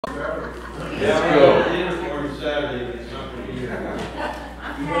Let's go. Uniform Saturday, but it's not for you.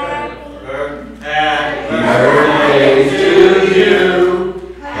 Happy birthday to you.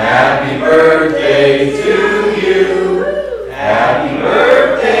 Happy birthday to you. Happy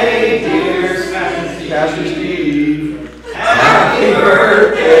birthday, dear Pastor Steve. Happy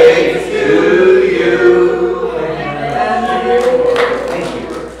birthday to you. Thank you.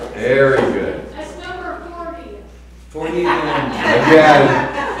 Very good. That's number 40. 40 again.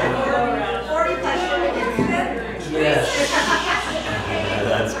 40 plus Yes.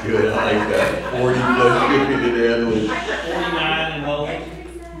 That's good. I like that. 40 plus shipping and handling. 49 and holding.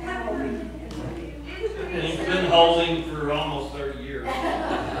 And he's been holding for almost 30 years.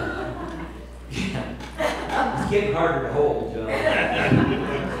 It's getting harder to hold, John.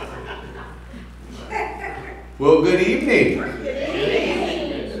 Well, good evening.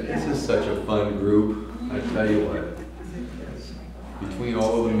 This is such a fun group. I tell you what. Between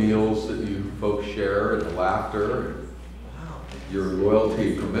all of the meals that you folks share and the laughter, your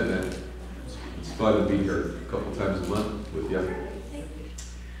loyalty and commitment, it's fun to be here a couple times a month with you.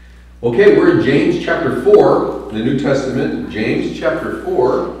 Okay, we're in James chapter 4, in the New Testament. James chapter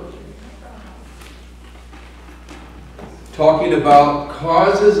 4, talking about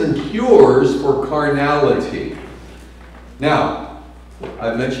causes and cures for carnality. Now,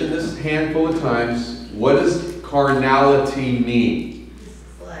 I've mentioned this a handful of times. What does carnality mean?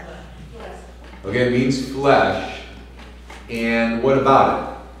 Flesh. Okay, it means flesh. And what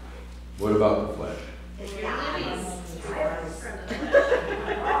about it? What about the flesh?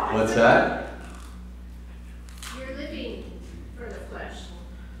 What's that? You're living for the flesh.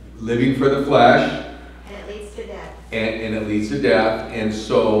 Living for the flesh. And it leads to death. And it leads to death. And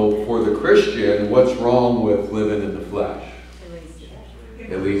so for the Christian, what's wrong with living in the flesh? It leads to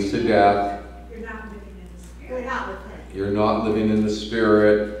death. It leads to death. You're not living in the spirit. You're not with him. You're not living in the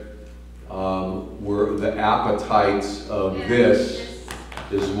spirit. Where the appetites of this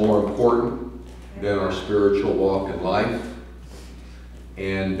is more important than our spiritual walk in life.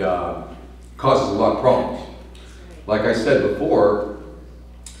 And causes a lot of problems. Like I said before,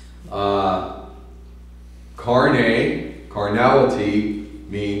 carnality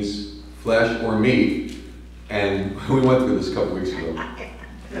means flesh or meat. And we went through this a couple weeks ago.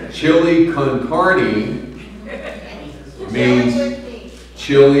 Chili con carne means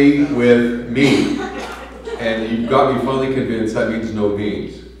chili with meat. And you've got me finally convinced that means no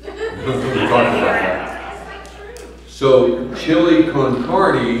beans. We talked about that. So chili con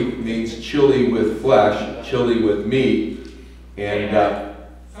carne means chili with flesh, chili with meat. And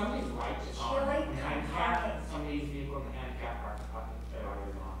Somebody's lights on. Somebody's vehicle in the handicap parking lot.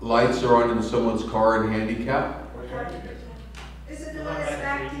 lights are on in someone's car in handicap. Is it the one that's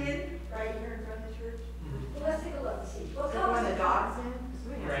backed in? Right here in front of the church? Well, let's take a look and see. What color is the dogs in?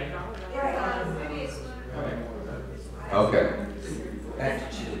 Right. Maybe it's not. Okay.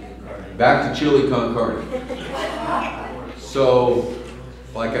 Back to chili con carne. Back to chili con carne. So,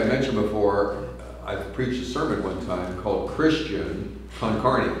 like I mentioned before, I preached a sermon one time called Christian con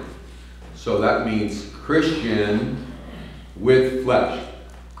carne. So that means Christian with flesh.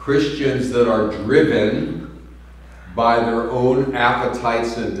 Christians that are driven by their own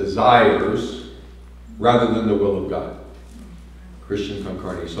appetites and desires rather than the will of God. Christian con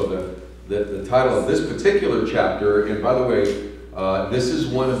carne. So the title of this particular chapter, and by the way, this is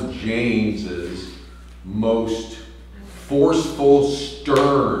one of James's most forceful,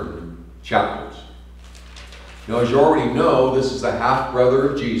 stern chapters. Now, as you already know, this is the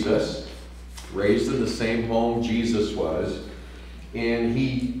half-brother of Jesus, raised in the same home Jesus was, and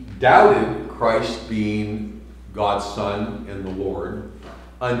he doubted Christ being God's Son and the Lord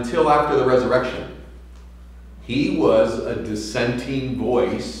until after the resurrection. He was a dissenting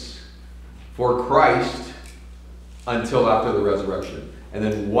voice for Christ until after the resurrection. And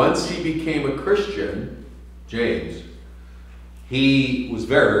then once he became a Christian, James, he was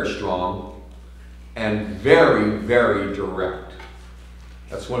very, very strong and very, very direct.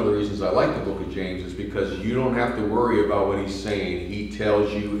 That's one of the reasons I like the book of James, is because you don't have to worry about what he's saying. He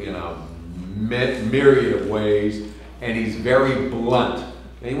tells you in a myriad of ways, and he's very blunt.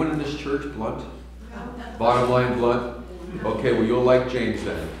 Anyone in this church blunt? Bottom line blunt? Okay, well, you'll like James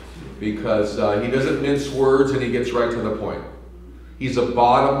then, because he doesn't mince words and he gets right to the point. He's a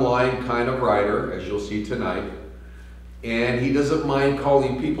bottom line kind of writer, as you'll see tonight, and he doesn't mind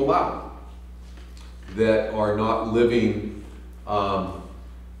calling people out that are not living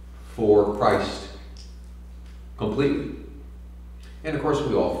for Christ completely. And of course,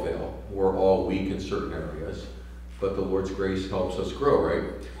 we all fail. We're all weak in certain areas, but the Lord's grace helps us grow, right?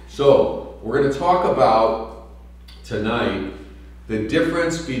 So, we're going to talk about tonight the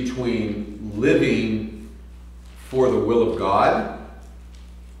difference between living for the will of God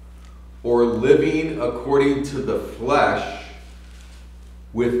or living according to the flesh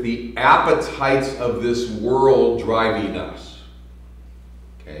with the appetites of this world driving us.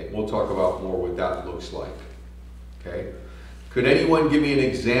 Okay, we'll talk about more what that looks like. Okay, could anyone give me an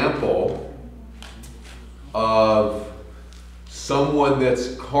example of someone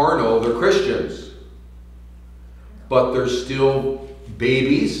that's carnal? They're Christians, but they're still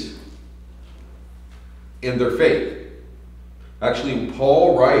babies in their faith. Actually,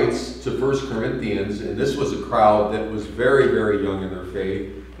 Paul writes to 1 Corinthians, and this was a crowd that was very, very young in their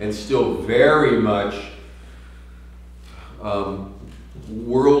faith and still very much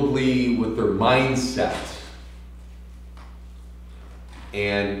worldly with their mindset.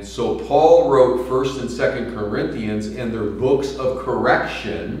 And so Paul wrote 1 and 2 Corinthians and their books of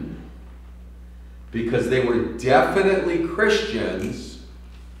correction because they were definitely Christians,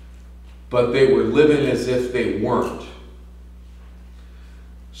 but they were living as if they weren't.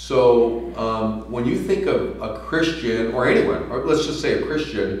 So when you think of a Christian, or anyone, or let's just say a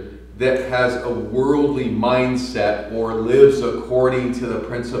Christian, that has a worldly mindset or lives according to the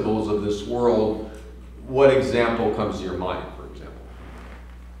principles of this world, what example comes to your mind, for example?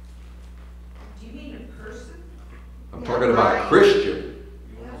 Do you mean a person? I'm talking about a Christian.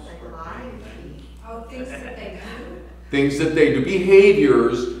 Oh, things that they do. Things that they do,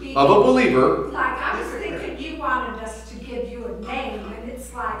 behaviors of a believer. Like, I was thinking you wanted us to give you a name, and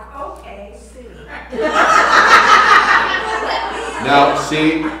it's like, okay, Sue. Now,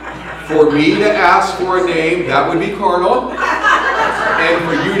 see, for me to ask for a name, that would be carnal. And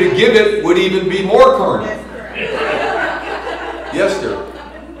for you to give it would even be more carnal. Yes, sir.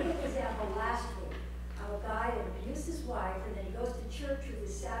 An example last week of a guy that abused his wife, and then he goes to church with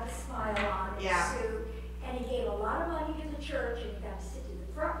his saddest smile on and Yeah. suit, and he gave a lot of money to the church, and he got to sit in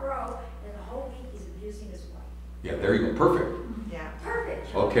the front row, and the whole week he's abusing his wife. Yeah, there you go. Perfect. Yeah.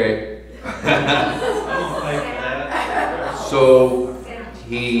 Perfect. Okay. I don't pay for that. So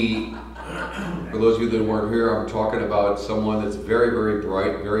he, for those of you that weren't here, I'm talking about someone that's very, very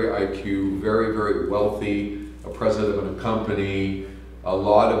bright, very IQ, very, very wealthy, a president of a company, a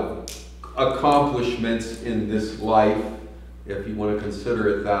lot of accomplishments in this life, if you want to consider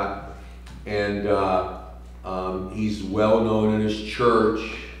it that. And he's well known in his church,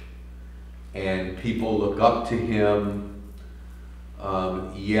 and people look up to him,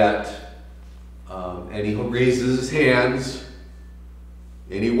 and he raises his hands,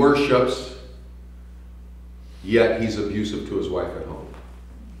 and he worships, yet he's abusive to his wife at home.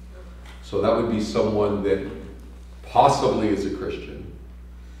 So that would be someone that possibly is a Christian,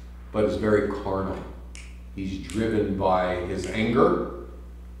 but is very carnal. He's driven by his anger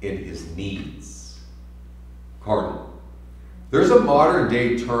and his needs. Carnal. There's a modern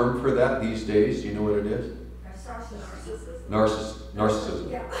day term for that these days. Do you know what it is? Narcissism.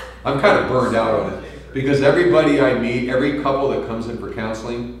 Yeah. I'm kind of burned out on it because everybody I meet, every couple that comes in for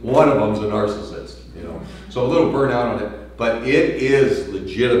counseling, one of them's a narcissist, you know. So a little burnt out on it, but it is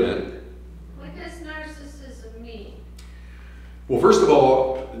legitimate. What does narcissism mean? Well, first of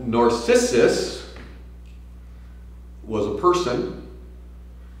all, Narcissus was a person,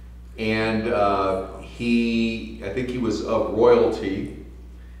 and I think he was of royalty,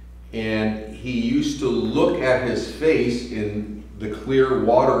 and he used to look at his face in the clear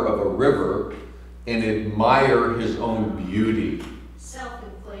water of a river and admire his own beauty.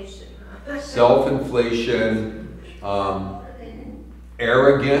 Self-inflation, huh? Self-inflation,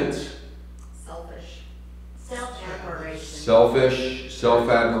 arrogant, selfish,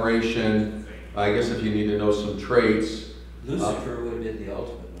 self-admiration. I guess if you need to know some traits, Lucifer would have been the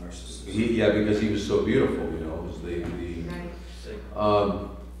ultimate narcissist. because he was so beautiful, you know.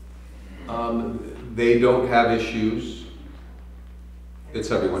 They don't have issues.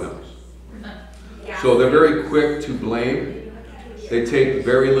 It's everyone else. So they're very quick to blame. They take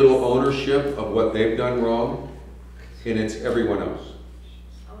very little ownership of what they've done wrong, and it's everyone else.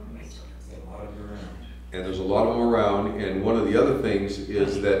 And there's a lot of them around, and one of the other things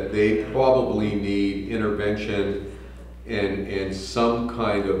is that they probably need intervention and some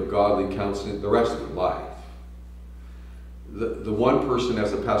kind of godly counseling the rest of their life. The one person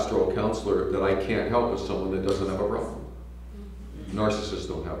as a pastoral counselor that I can't help is someone that doesn't have a problem. Narcissists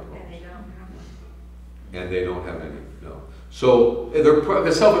don't have problems. And they don't have any, no. So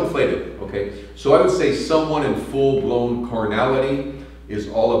they're self-inflated, okay? So I would say someone in full-blown carnality is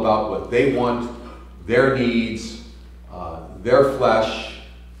all about what they want, their needs, their flesh,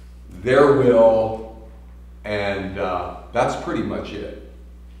 their will, and that's pretty much it.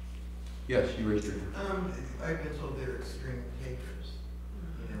 Yes, you raised your hand. I've been told they're extreme hatred.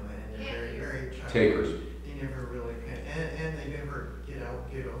 Takers. They never really, and they never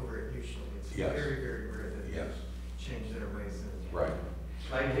get over it usually. It's Yes. very, very rare that they Yes. change their ways. Right.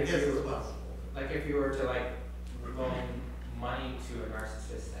 Like I if guess it's you, possible. like if you were to like loan money to a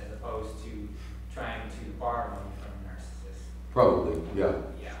narcissist as opposed to trying to borrow money from a narcissist. Probably, yeah.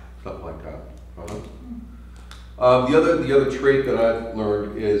 Yeah. Something like that. The other trait that I've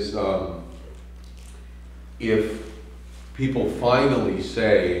learned is if people finally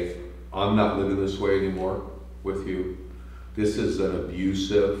say, I'm not living this way anymore with you, this is an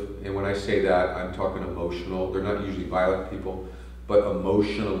abusive, and when I say that, I'm talking emotional. They're not usually violent people, but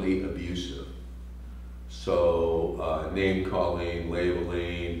emotionally abusive. So name calling,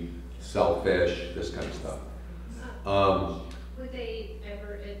 labeling, selfish, this kind of stuff. Would they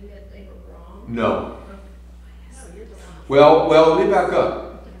ever admit they were wrong? No. Well, let me back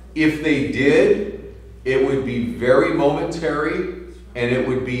up. If they did, it would be very momentary, and it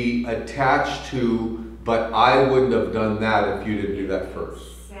would be attached to, but I wouldn't have done that if you didn't do that first.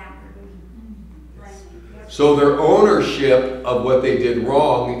 So their ownership of what they did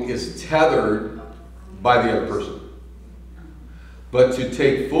wrong is tethered by the other person. But to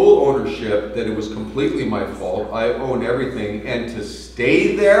take full ownership that it was completely my fault, I own everything, and to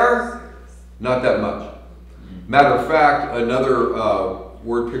stay there, not that much. Matter of fact, another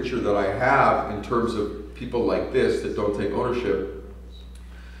word picture that I have in terms of people like this that don't take ownership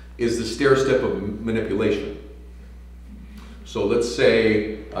is the stair step of manipulation. So let's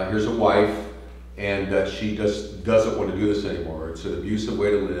say here's a wife, and she just doesn't want to do this anymore. It's an abusive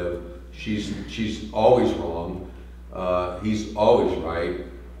way to live. She's always wrong. He's always right.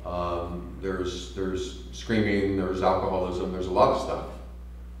 There's screaming. There's alcoholism. There's a lot of stuff.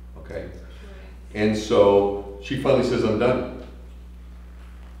 Okay, and so she finally says, "I'm done."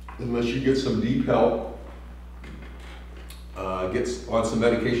 Unless you get some deep help, gets on some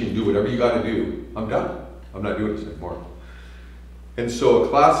medication, do whatever you got to do. I'm done. I'm not doing this anymore. And so a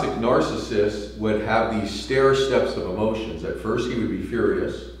classic narcissist would have these stair steps of emotions. At first he would be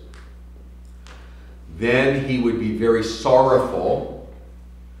furious. Then he would be very sorrowful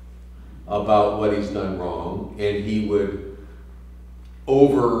about what he's done wrong. And he would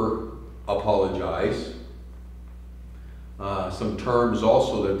over apologize. Some terms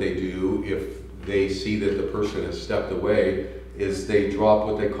also that they do if they see that the person has stepped away is they drop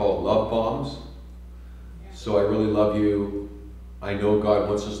what they call love bombs. So I really love you. I know God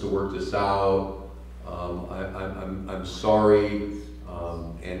wants us to work this out. I'm sorry,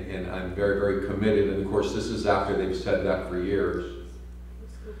 and I'm very, very committed. And of course, this is after they've said that for years.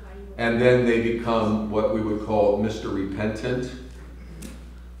 And then they become what we would call Mr. Repentant.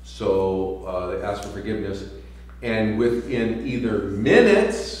 So they ask for forgiveness. And within either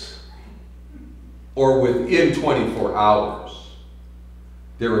minutes or within 24 hours,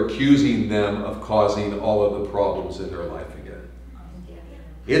 they're accusing them of causing all of the problems in their life again.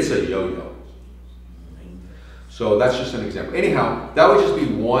 It's a yo-yo. So that's just an example. Anyhow, that would just be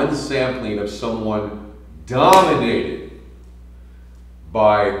one sampling of someone dominated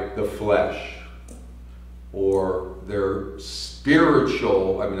by the flesh or their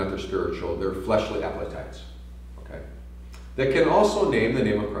spiritual, their fleshly appetites. Okay? That can also name the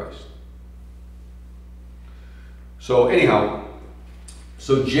name of Christ. So anyhow,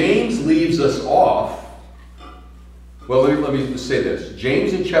 so James leaves us off. Well, let me say this.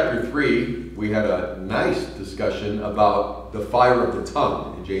 James in chapter 3, we had a nice discussion about the fire of the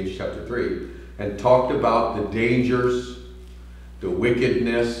tongue in James chapter 3 and talked about the dangers, the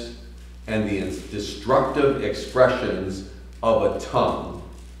wickedness, and the destructive expressions of a tongue,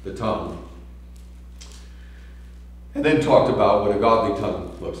 the tongue. And then talked about what a godly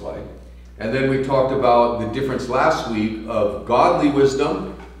tongue looks like. And then we talked about the difference last week of godly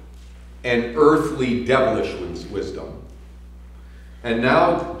wisdom and earthly devilish wisdom. And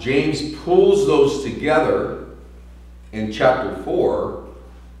now James pulls those together in chapter 4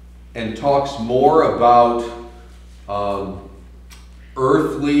 and talks more about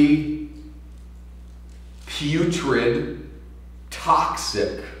earthly, putrid,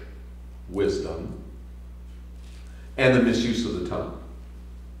 toxic wisdom and the misuse of the tongue,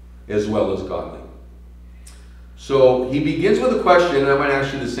 as well as godly. So he begins with a question, and I'm going to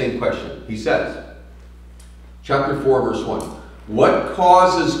ask you the same question. He says, chapter 4, verse 1, what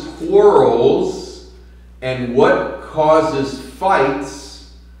causes quarrels and what causes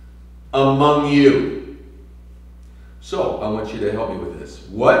fights among you? So I want you to help me with this.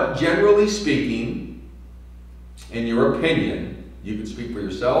 What, generally speaking, in your opinion, you can speak for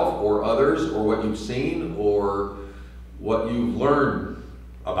yourself or others or what you've seen or what you've learned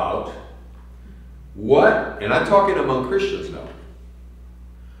about, what, and I'm talking among Christians now,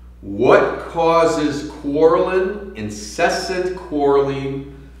 What causes quarreling, incessant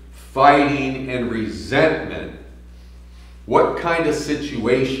quarreling, fighting, and resentment? What kind of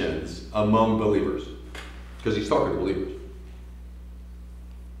situations among believers? Because he's talking to believers.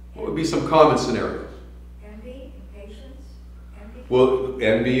 What would be some common scenarios? Envy, impatience, envy. Well,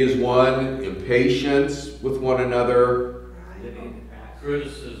 envy is one, impatience with one another, Living in the past.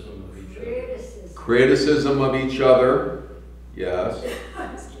 Criticism of each other. criticism of each other. Yes.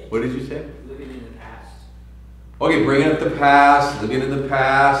 What did you say? Living in the past. Okay, bringing up the past, living in the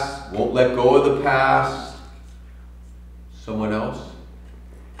past, won't let go of the past. Someone else?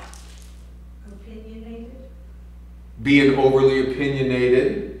 Opinionated. Being overly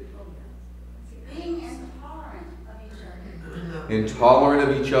opinionated, Being intolerant of each other. intolerant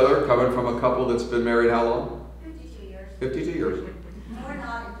of each other, coming from a couple that's been married how long? 52 years. 52 years. We're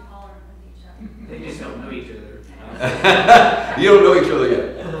not intolerant of each other. They just don't know each other. You don't know each other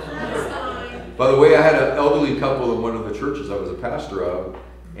yet. That's fine. By the way, I had an elderly couple in one of the churches I was a pastor of,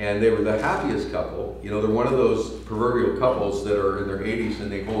 and they were the happiest couple. You know, they're one of those proverbial couples that are in their 80s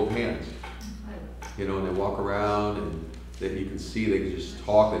and they hold hands. You know, and they walk around and that you can see they can just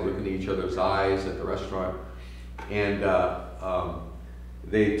talk, they look into each other's eyes at the restaurant. And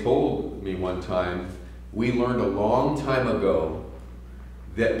they told me one time, we learned a long time ago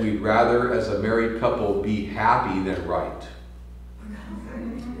that we'd rather, as a married couple, be happy than right.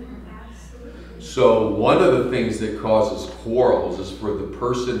 So one of the things that causes quarrels is for the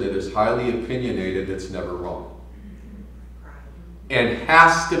person that is highly opinionated that's never wrong. And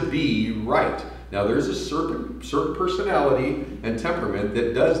has to be right. Now there's a certain personality and temperament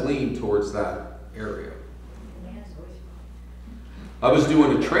that does lean towards that area. I was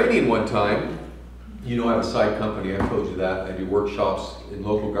doing a training one time. You know, I have a side company, I told you that. I do workshops in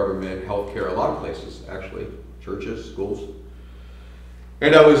local government, healthcare, a lot of places actually, churches, schools.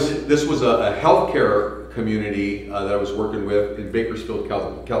 And this was a healthcare community that I was working with in Bakersfield,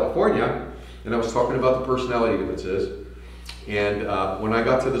 California, and I was talking about the personality differences. And when I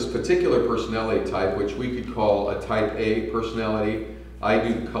got to this particular personality type, which we could call a type A personality, I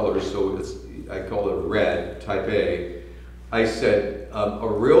do the colors, so I call it red, type A. I said, a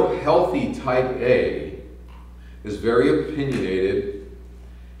real healthy type A is very opinionated,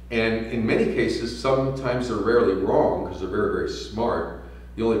 and in many cases, sometimes they're rarely wrong because they're very, very smart.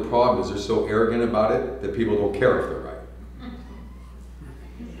 The only problem is they're so arrogant about it that people don't care if they're right.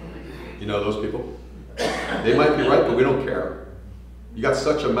 You know those people? They might be right, but we don't care. You got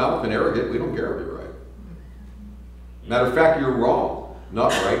such a mouth and arrogant, we don't care if you're right. Matter of fact, you're wrong,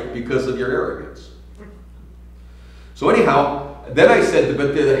 not right, because of your arrogance. So anyhow, then I said,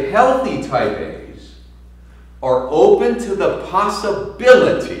 but the healthy type A's are open to the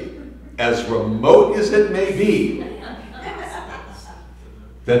possibility, as remote as it may be,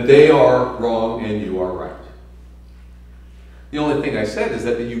 that they are wrong and you are right. The only thing I said is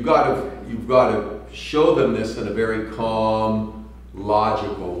that you've got to show them this in a very calm,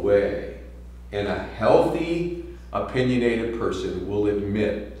 logical way. And a healthy, opinionated person will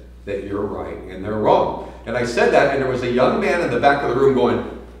admit that you're right and they're wrong. And I said that, and there was a young man in the back of the room going.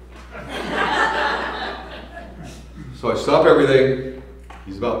 So I stopped everything.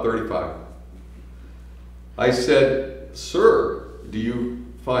 He's about 35. I said, "Sir, do you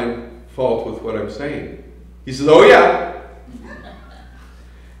find fault with what I'm saying?" He says, "Oh yeah."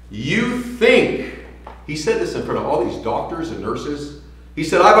 You think, he said this in front of all these doctors and nurses. He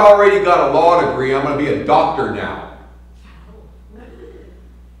said, "I've already got a law degree, I'm going to be a doctor now."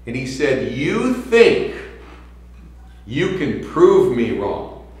 And he said, "You think you can prove me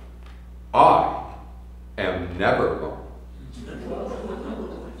wrong. I am never wrong."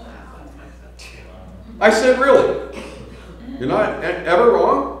 I said, "Really? You're not ever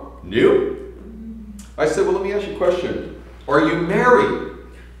wrong?" "Nope." I said, "Well, let me ask you a question. Are you married?"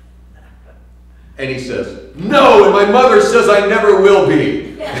 And he says, "No, and my mother says I never will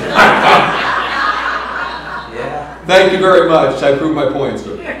be." Yeah. Thank you very much. I proved my point,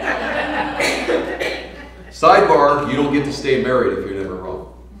 sir. Sidebar, you don't get to stay married if you're never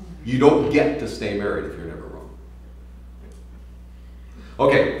wrong. You don't get to stay married if you're never wrong.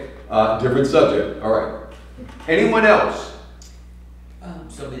 Okay, different subject. All right. Anyone else?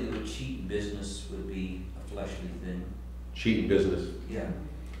 Somebody that would cheat in business would be a fleshly thing. Cheat in business. Yeah.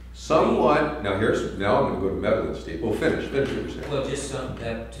 Someone, now I'm going to go to meddling, Steve. Well, finish what you're saying. Well, just to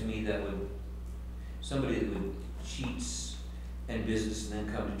me, somebody that would cheat in business and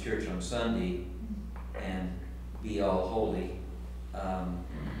then come to church on Sunday and be all holy,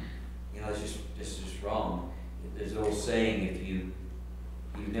 it's just wrong. There's an old saying, if you've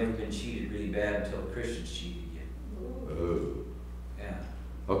never been cheated really bad until Christians cheated you. Oh. Yeah.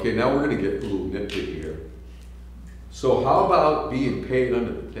 Okay, now we're going to get a little nitpicky here. So how about being paid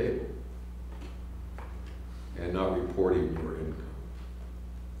under the table and not reporting your income?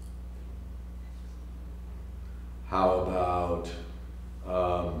 How about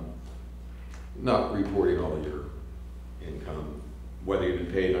not reporting all of your income, whether you've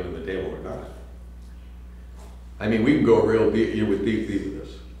been paid under the table or not? I mean, we can go real deep with this.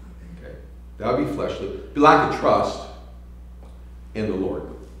 Okay, that would be fleshly. Be lack of trust in the Lord.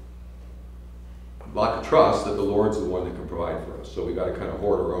 Lack of trust that the Lord's the one that can provide for us. So we got to kind of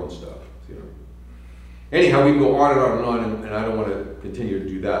hoard our own stuff. You know. Anyhow, we can go on and on and on, and I don't want to continue to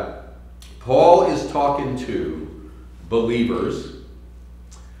do that. Paul is talking to believers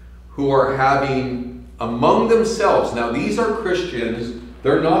who are having among themselves. Now, these are Christians.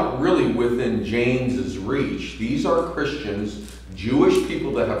 They're not really within James's reach. These are Christians, Jewish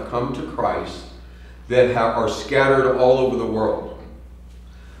people that have come to Christ that are scattered all over the world.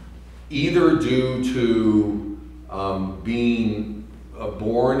 Either due to being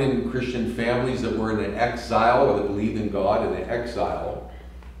born in Christian families that were in an exile or that believed in God in an exile,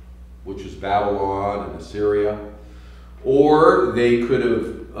 which was Babylon and Assyria, or they could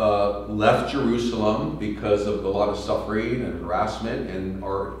have left Jerusalem because of a lot of suffering and harassment and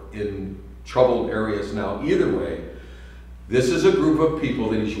are in troubled areas now. Either way, this is a group of people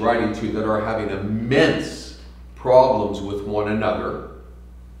that he's writing to that are having immense problems with one another.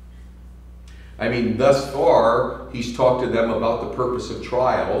 I mean, thus far, he's talked to them about the purpose of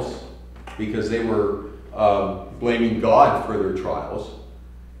trials because they were blaming God for their trials.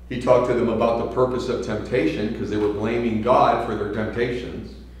 He talked to them about the purpose of temptation because they were blaming God for their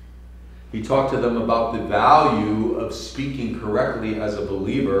temptations. He talked to them about the value of speaking correctly as a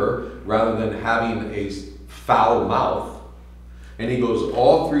believer rather than having a foul mouth. And he goes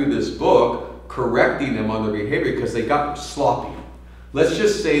all through this book correcting them on their behavior because they got sloppy. Let's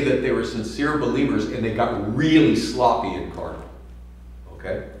just say that they were sincere believers and they got really sloppy in Carnel.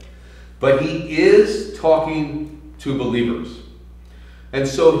 Okay? But he is talking to believers. And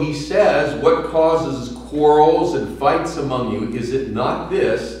so he says, what causes quarrels and fights among you? Is it not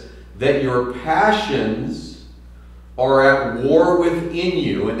this, that your passions are at war within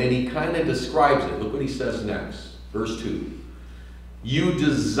you? And then he kind of describes it. Look what he says next. Verse 2. You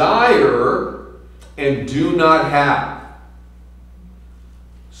desire and do not have.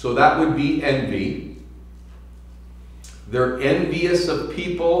 So that would be envy. They're envious of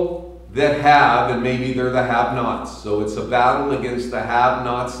people that have, and maybe they're the have-nots. So it's a battle against the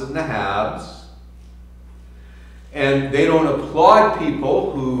have-nots and the haves. And they don't applaud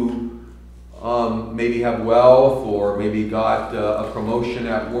people who maybe have wealth or maybe got a promotion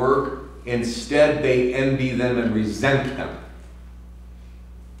at work. Instead, they envy them and resent them.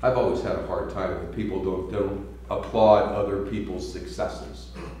 I've always had a hard time with people who don't applaud other people's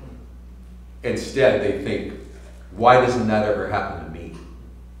successes. Instead, they think, why doesn't that ever happen to me?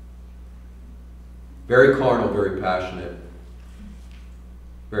 Very carnal, very passionate,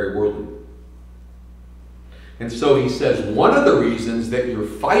 very worldly. And so he says, one of the reasons that you're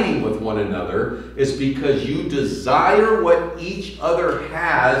fighting with one another is because you desire what each other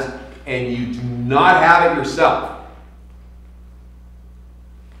has and you do not have it yourself.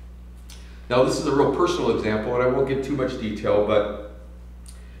 Now, this is a real personal example, and I won't get too much detail, but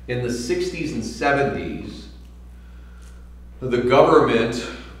in the 60s and 70s, the government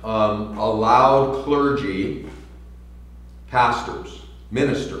allowed clergy, pastors,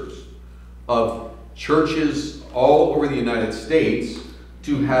 ministers of churches all over the United States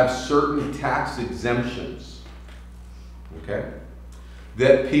to have certain tax exemptions, okay,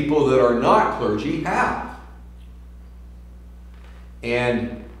 that people that are not clergy have.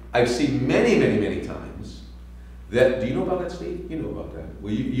 And I've seen many, many, many times that, do you know about that, Steve? You know about that.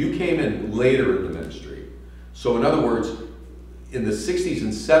 Well, you came in later in the ministry. So in other words, in the 60s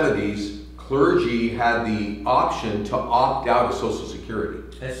and 70s, clergy had the option to opt out of Social Security.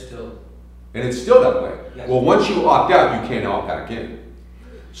 That's still. And it's still that way. Yes. Well, once you opt out, you can't opt back in.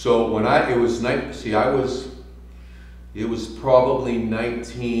 So when it was probably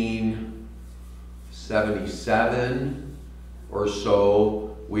 1977 or so.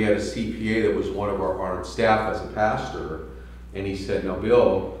 We had a CPA that was one of our staff as a pastor, and he said, now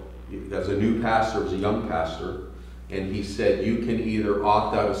Bill, as a new pastor, as a young pastor, and he said, you can either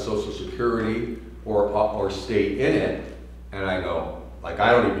opt out of Social Security or stay in it. And I go, like,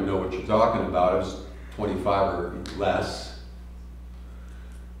 I don't even know what you're talking about. I was 25 or less.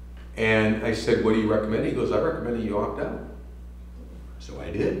 And I said, what do you recommend? He goes, I recommend that you opt out. So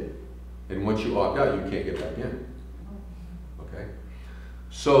I did. And once you opt out, you can't get back in. Okay?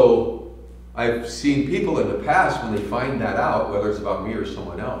 So I've seen people in the past, when they find that out, whether it's about me or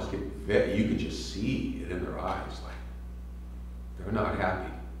someone else, you can just see it in their eyes, like they're not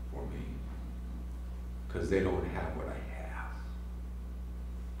happy for me because they don't have what I have.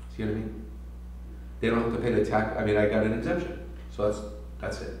 See what I mean? They don't have to pay the tax. I mean, I got an exemption, so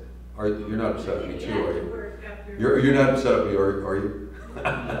that's it. You're not upset at me too, are you? You're not upset at me, are you?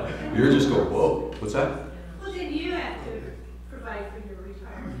 You're just going, whoa, what's that? Well, then you have to provide for your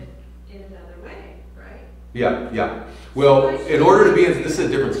retirement in another way, right? Yeah. Well, in order to be in, this is a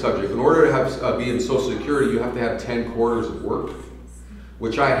different subject. In order to have be in Social Security, you have to have 10 quarters of work,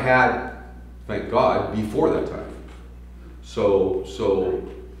 which I had, thank God, before that time. So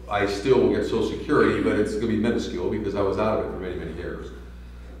I still will get Social Security, but it's going to be minuscule because I was out of it for many, many years.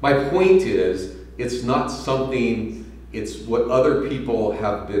 My point is, it's not something, it's what other people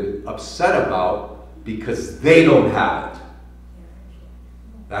have been upset about because they don't have it.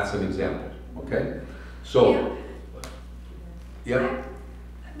 That's an example, okay? So, yeah.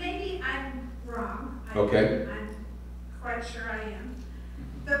 Maybe I'm wrong. Okay. I'm quite sure I am.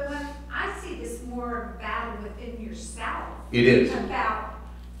 But when I see this more of a battle within yourself. It is. About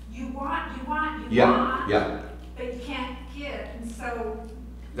you want, Yeah. but you can't get, and so.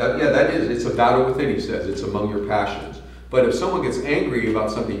 That is. It's a battle within, he says. It's among your passions. But if someone gets angry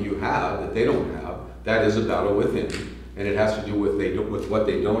about something you have that they don't have, that is a battle within. And it has to do with what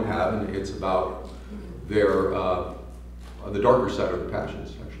they don't have, and it's about their, the darker side of the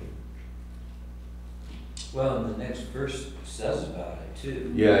passions, actually. Well, and the next verse says about it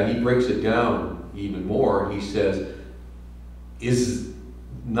too. Yeah, he breaks it down even more. He says, is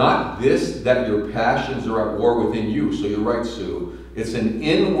not this that your passions are at war within you? So you're right, Sue. It's an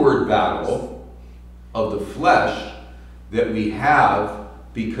inward battle of the flesh that we have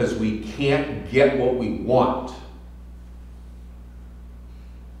because we can't get what we want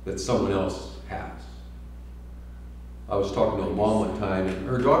that someone else has. I was talking to a mom one time, and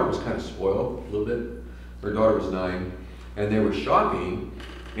her daughter was kind of spoiled a little bit. Her daughter was 9, and they were shopping,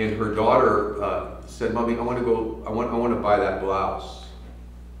 and her daughter said, "Mommy, I want to buy that blouse."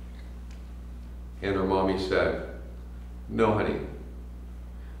 And her mommy said, "No, honey,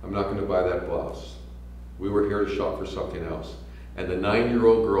 I'm not going to buy that blouse. We were here to shop for something else." And the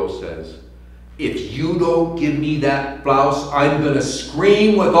 9-year-old girl says, "If you don't give me that blouse, I'm going to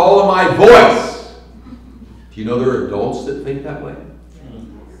scream with all of my voice." Do you know there are adults that think that way?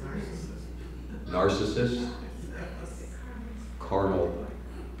 Narcissists. Carnel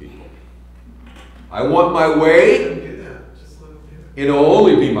people. I want my way. It'll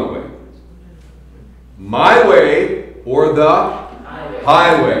only be my way. My way or the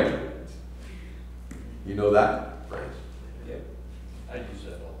highway. You know that? Yeah, I use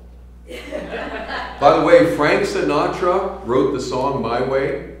that all. By the way, Frank Sinatra wrote the song My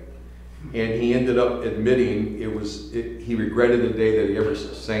Way, and he ended up admitting he regretted the day that he ever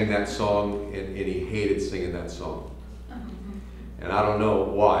sang that song, and he hated singing that song. And I don't know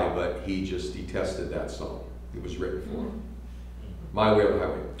why, but he just detested that song. It was written for him. My way or the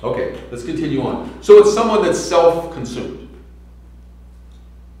highway. Okay, let's continue on. So it's someone that's self-consumed.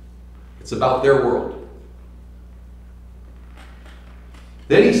 It's about their world.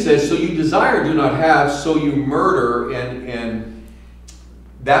 Then he says, so you desire, do not have, so you murder, and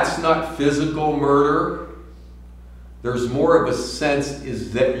that's not physical murder. There's more of a sense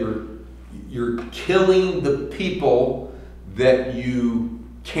is that you're killing the people that you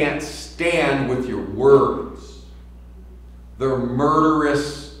can't stand with your words. They're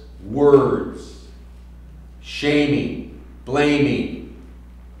murderous words. Shaming, blaming,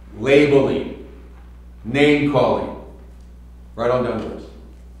 labeling, name-calling. Right on down the list.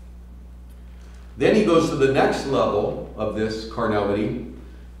 Then he goes to the next level of this carnality.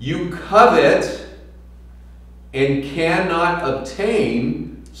 You covet and cannot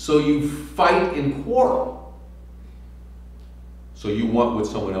obtain, so you fight and quarrel. So you want what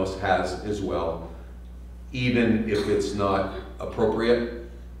someone else has as well, even if it's not appropriate.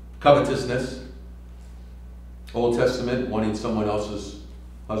 Covetousness. Old Testament, wanting someone else's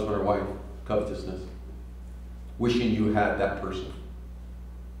husband or wife. Covetousness. Wishing you had that person.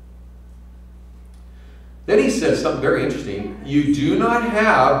 Then he says something very interesting. You do not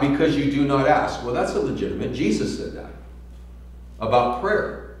have because you do not ask. Well, that's illegitimate. Jesus said that about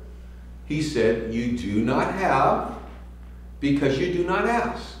prayer. He said, you do not have because you do not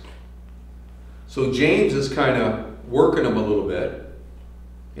ask. So James is kind of working him a little bit.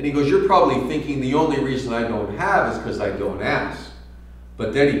 And he goes, you're probably thinking the only reason I don't have is because I don't ask.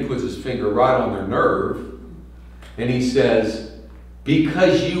 But then he puts his finger right on their nerve. And he says,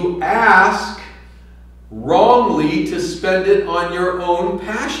 because you ask wrongly to spend it on your own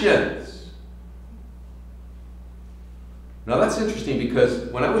passions. Now that's interesting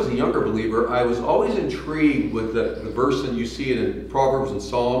because when I was a younger believer, I was always intrigued with the verse, and you see it in Proverbs and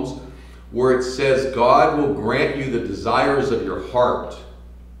Psalms, where it says, God will grant you the desires of your heart.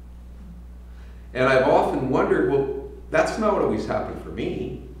 And I've often wondered, well, that's not what always happened for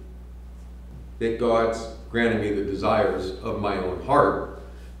me. That God's granted me the desires of my own heart.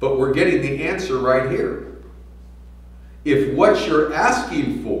 But we're getting the answer right here. If what you're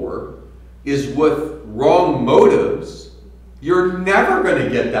asking for is with wrong motives, you're never going to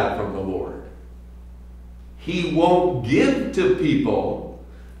get that from the Lord. He won't give to people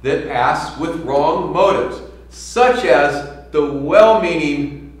that ask with wrong motives, such as the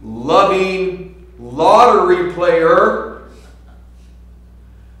well-meaning, loving lottery player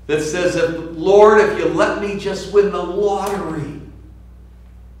that says, Lord, if you let me just win the lottery,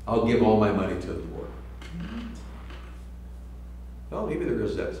 I'll give all my money to the Lord. Well, maybe there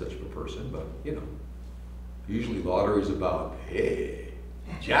is that such a person, but you know, usually lottery is about, hey,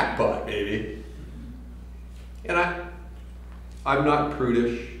 jackpot, baby. And I'm not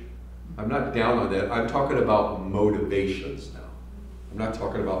prudish. I'm not down on that. I'm talking about motivations now. I'm not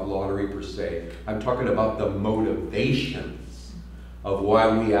talking about lottery per se. I'm talking about the motivations of why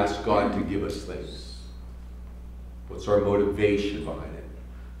we ask God to give us things. What's our motivation behind it?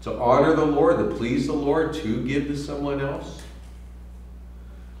 To honor the Lord, to please the Lord, to give to someone else?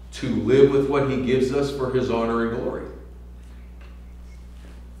 To live with what He gives us for His honor and glory?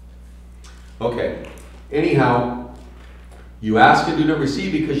 Okay, anyhow, you ask and do not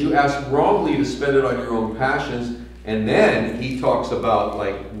receive because you ask wrongly to spend it on your own passions. And then he talks about,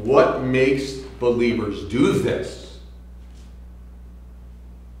 like, what makes believers do this?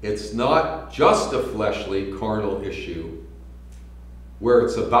 It's not just a fleshly, carnal issue where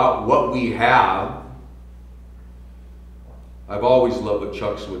it's about what we have. I've always loved what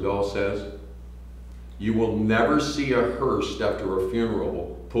Chuck Swindoll says. You will never see a hearse after a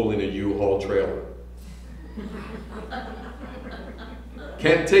funeral pulling a U-Haul trailer.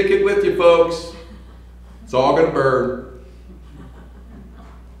 Can't take it with you, folks. It's all going to burn.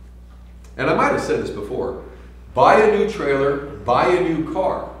 And I might have said this before. Buy a new trailer, buy a new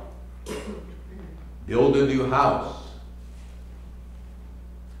car, build a new house,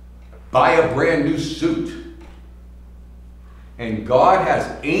 buy a brand new suit. And God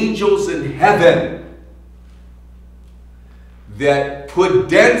has angels in heaven that put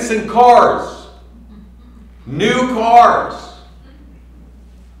dents in cars, new cars,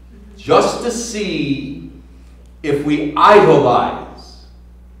 just to see if we idolize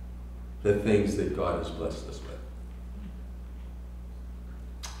the things that God has blessed us with.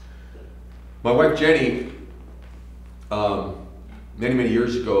 My wife Jenny, many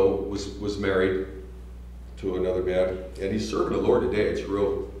years ago, was married to another man, and he's serving the Lord today. It's a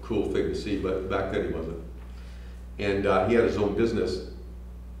real cool thing to see, but back then he wasn't. And he had his own business,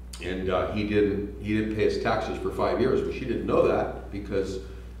 and he didn't pay his taxes for 5 years, but she didn't know that because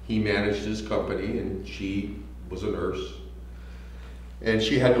he managed his company and she was a nurse. And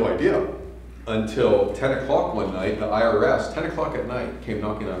she had no idea until 10 o'clock one night, the IRS, 10 o'clock at night, came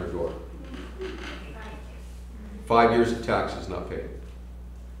knocking on her door. 5 years of taxes not paid.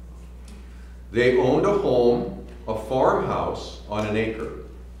 They owned a home, a farmhouse on an acre.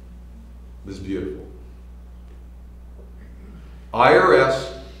 It was beautiful.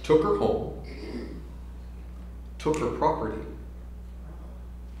 IRS took her home, took her property,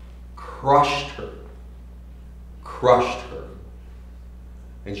 crushed her.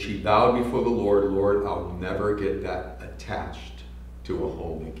 And she vowed before the Lord, Lord, I'll never get that attached to a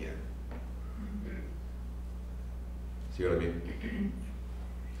home again. See what I mean?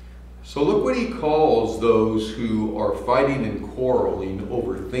 So look what he calls those who are fighting and quarreling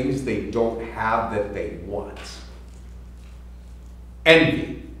over things they don't have that they want.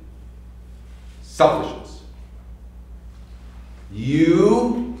 Envy. Selfishness.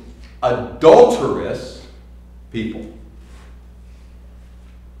 You adulterous people.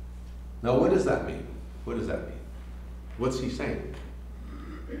 Now what does that mean? What does that mean? What's he saying?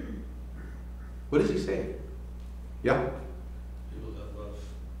 What is he saying? Yeah? People that love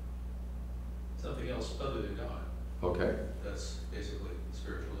something else other than God. Okay. That's basically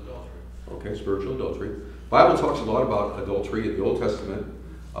spiritual adultery. Okay, spiritual adultery. Bible talks a lot about adultery in the Old Testament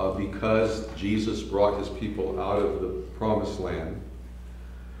because Jesus brought his people out of the promised land,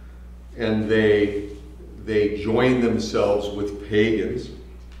 and they joined themselves with pagans.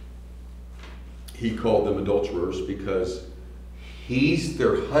 He called them adulterers because he's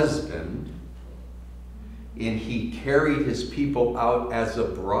their husband, and he carried his people out as a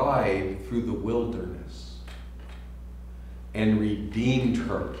bride through the wilderness and redeemed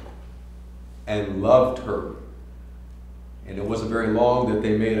her and loved her And it wasn't very long that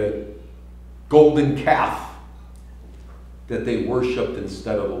they made a golden calf that they worshipped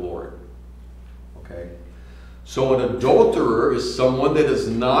instead of the Lord. Okay? So an adulterer is someone that is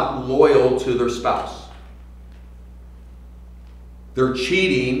not loyal to their spouse. They're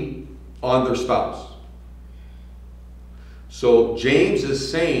cheating on their spouse. So James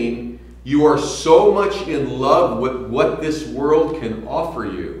is saying, you are so much in love with what this world can offer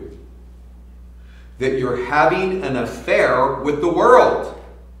you that you're having an affair with the world.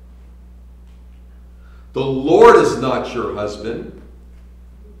 The Lord is not your husband.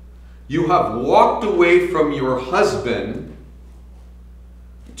 You have walked away from your husband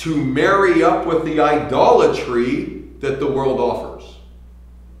to marry up with the idolatry that the world offers.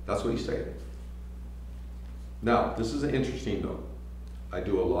 That's what he's saying. Now, this is interesting though. I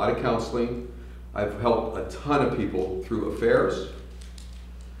do a lot of counseling. I've helped a ton of people through affairs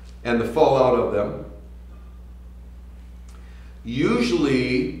and the fallout of them.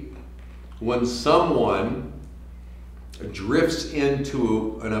 Usually, when someone drifts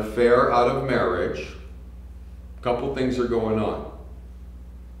into an affair out of marriage, a couple things are going on.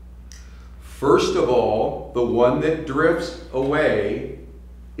 First of all, the one that drifts away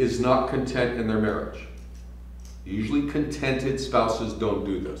is not content in their marriage. Usually contented spouses don't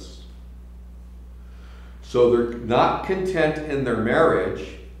do this. So they're not content in their marriage,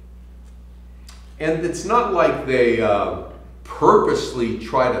 and it's not like they purposely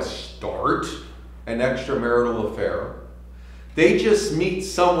try to start an extramarital affair. They just meet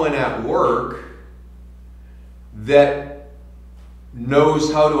someone at work that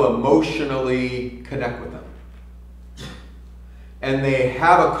knows how to emotionally connect with them. And they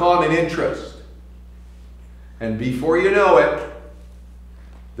have a common interest. And before you know it,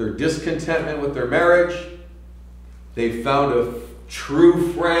 their discontentment with their marriage, they found a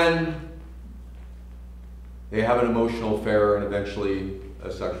true friend, they have an emotional affair, and eventually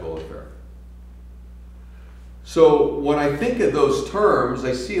a sexual affair. So when I think of those terms,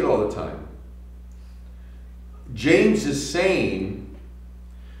 I see it all the time. James is saying,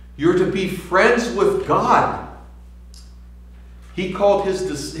 you're to be friends with God. He called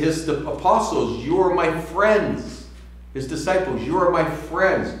his apostles, you are my friends. His disciples, you are my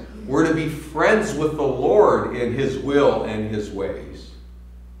friends. We're to be friends with the Lord in his will and his ways.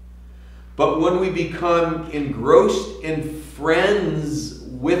 But when we become engrossed in friends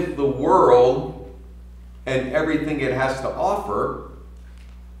with the world and everything it has to offer,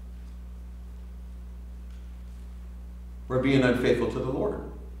 we're being unfaithful to the Lord.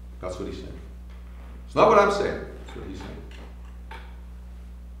 That's what he's saying. It's not what I'm saying. That's what he's saying.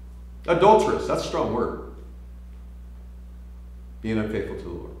 Adulterous, that's a strong word. Being unfaithful to the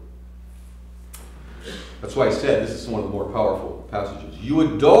Lord. That's why I said this is one of the more powerful passages. You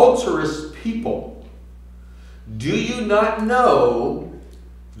adulterous people, do you not know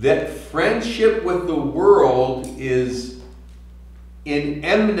that friendship with the world is in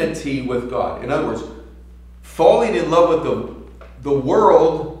enmity with God? In other words, falling in love with the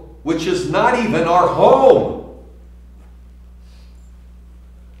world, which is not even our home,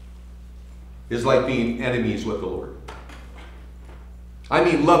 is like being enemies with the Lord. I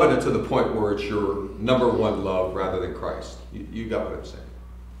mean, loving it to the point where it's your number one love rather than Christ. You got what I'm saying.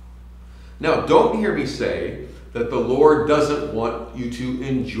 Now, don't hear me say that the Lord doesn't want you to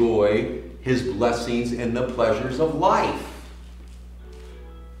enjoy his blessings and the pleasures of life.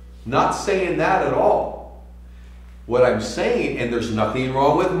 Not saying that at all. What I'm saying, and there's nothing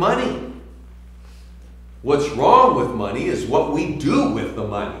wrong with money. What's wrong with money is what we do with the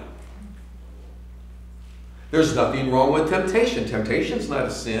money. There's nothing wrong with temptation. Temptation's not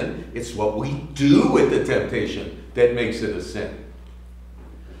a sin. It's what we do with the temptation that makes it a sin.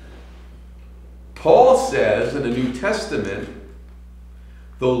 Paul says in the New Testament,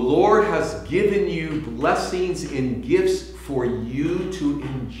 the Lord has given you blessings and gifts for you to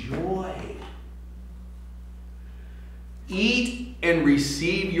enjoy. Eat and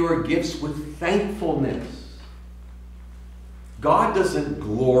receive your gifts with thankfulness. God doesn't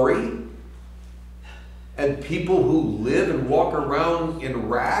glory and people who live and walk around in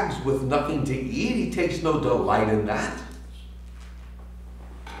rags with nothing to eat. He takes no delight in that.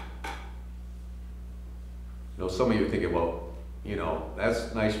 You know, some of you are thinking, well, you know,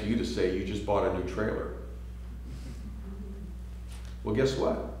 that's nice for you to say you just bought a new trailer. Well, guess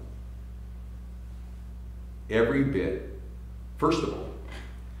what? Every bit. First of all,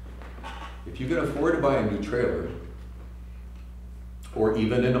 if you can afford to buy a new trailer, or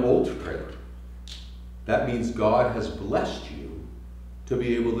even an old trailer, that means God has blessed you to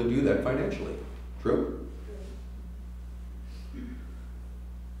be able to do that financially. True?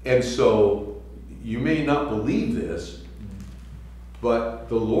 And so, you may not believe this, But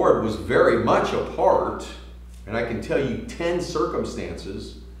the Lord was very much a part, and I can tell you 10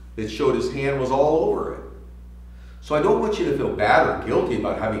 circumstances that showed his hand was all over it. So I don't want you to feel bad or guilty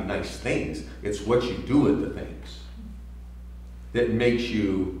about having nice things. It's what you do with the things that makes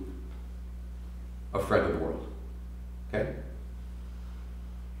you a friend of the world. Okay?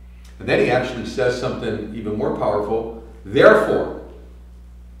 And then he actually says something even more powerful. Therefore,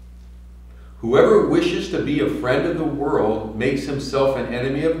 whoever wishes to be a friend of the world makes himself an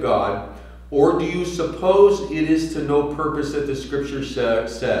enemy of God. Or do you suppose it is to no purpose that the scripture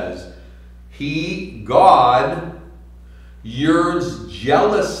says, God, yearns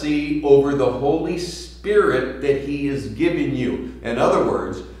jealousy over the Holy Spirit that he has given you. In other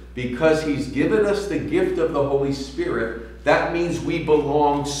words, because he's given us the gift of the Holy Spirit, that means we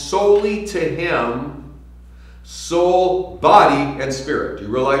belong solely to him, soul, body, and spirit. Do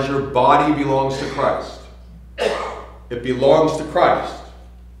you realize your body belongs to Christ? It belongs to Christ.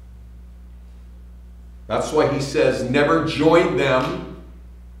 That's why he says never join them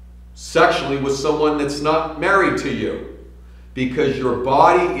sexually with someone that's not married to you. Because your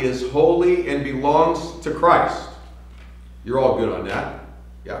body is holy and belongs to Christ. You're all good on that?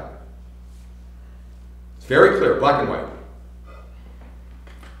 Yeah. It's very clear, black and white.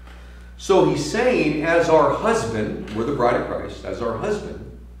 So he's saying, as our husband, we're the bride of Christ, as our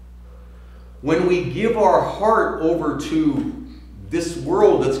husband, when we give our heart over to this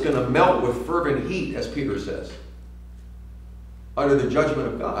world that's going to melt with fervent heat, as Peter says, under the judgment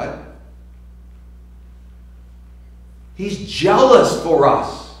of God, he's jealous for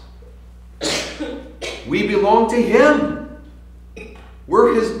us. We belong to him.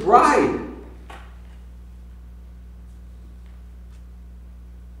 We're his bride.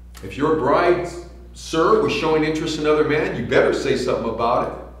 If your bride, sir, was showing interest in another man, you better say something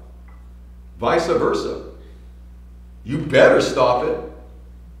about it. Vice versa. You better stop it.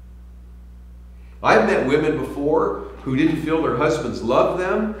 I've met women before who didn't feel their husbands loved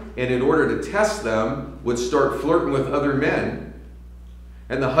them, and in order to test them, would start flirting with other men.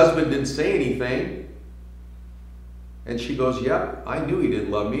 And the husband didn't say anything. And she goes, yeah, I knew he didn't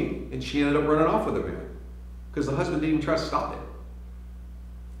love me. And she ended up running off with the man. Because the husband didn't even try to stop it.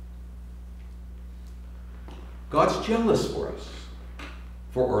 God's jealous for us.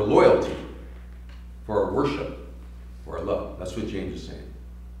 For our loyalty. For our worship. For our love. That's what James is saying.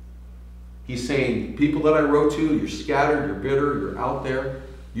 He's saying, people that I wrote to, you're scattered, you're bitter, you're out there.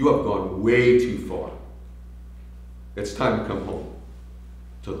 You have gone way too far. It's time to come home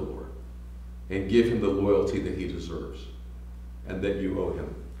to the Lord and give him the loyalty that he deserves and that you owe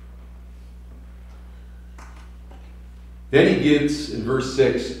him. Then he gets, in verse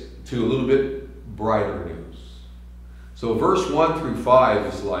 6, to a little bit brighter news. So verse 1 through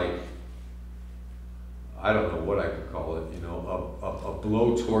 5 is like, I don't know what I could call it, a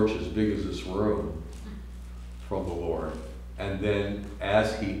blowtorch as big as this room from the Lord. And then,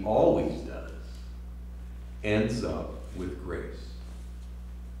 as he always does, ends up with grace.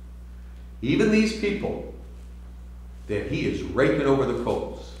 Even these people that he is raking over the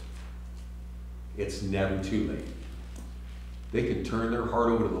coals, it's never too late. They can turn their heart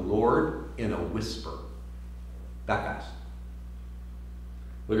over to the Lord in a whisper. That fast.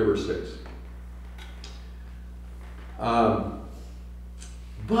 Look at verse 6.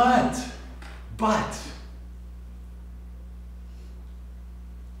 But,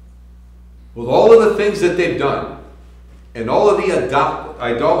 with all of the things that they've done, and all of the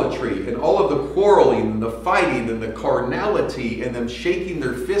idolatry, and all of the quarreling, and the fighting, and the carnality, and them shaking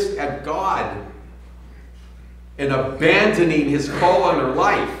their fist at God, and abandoning his call on their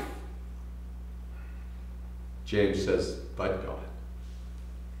life, James says, but God.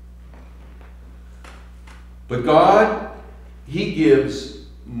 But God, he gives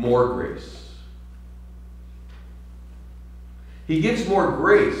more grace. He gives more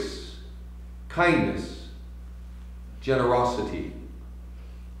grace, kindness, generosity,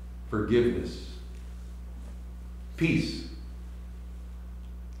 forgiveness, peace.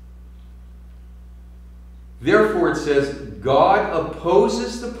 Therefore it says, God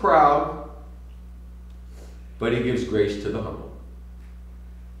opposes the proud, but he gives grace to the humble.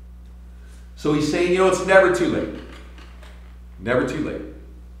 So he's saying, it's never too late. Never too late.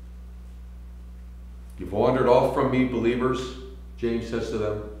 You've wandered off from me, believers, James says to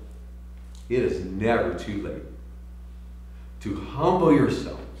them. It is never too late to humble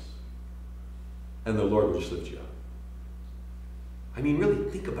yourselves, and the Lord will just lift you up. I mean, really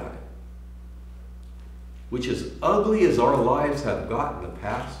think about it. Which, as ugly as our lives have gotten in the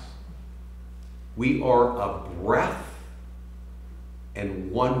past, we are a breath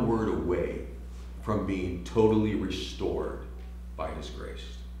and one word away from being totally restored by his grace.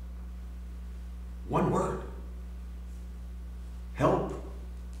 One word. Help.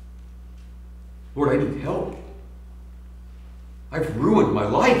 Lord, I need help. I've ruined my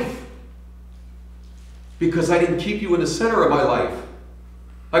life because I didn't keep you in the center of my life.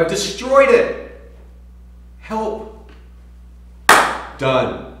 I've destroyed it. Help.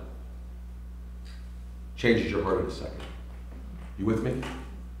 Done. Changes your heart in a second. You with me?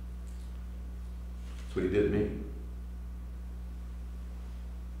 That's what he did to me.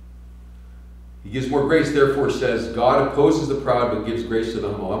 He gives more grace, therefore says, God opposes the proud but gives grace to the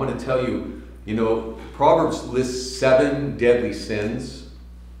humble. I'm going to tell you, Proverbs lists 7 deadly sins.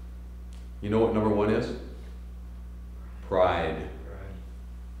 You know what number 1 is? Pride.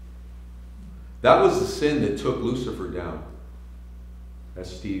 That was the sin that took Lucifer down,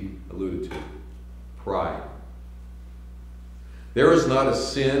 as Steve alluded to. Pride. There is not a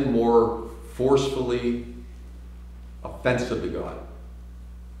sin more forcefully offensive to God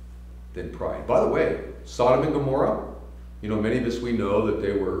than pride. By the way, Sodom and Gomorrah, many of us, we know that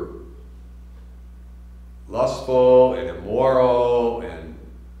they were lustful and immoral and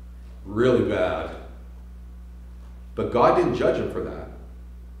really bad. But God didn't judge them for that.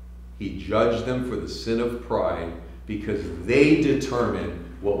 He judged them for the sin of pride because they determined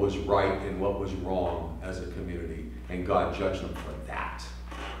what was right and what was wrong as a community. And God judged them for that.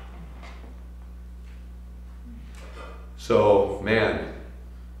 So, man,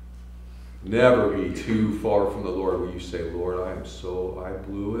 never be too far from the Lord where you say, Lord, I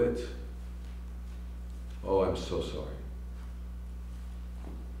blew it. Oh, I'm so sorry.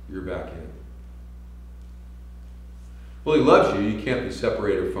 You're back in. Well, he loves you. You can't be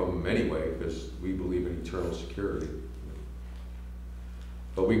separated from him anyway because we believe in eternal security.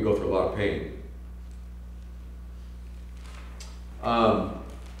 But we can go through a lot of pain.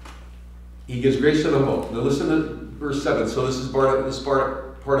 He gives grace to the humble. Now listen to verse 7. So this is part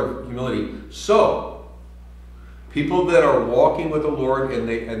of humility. So, people that are walking with the Lord and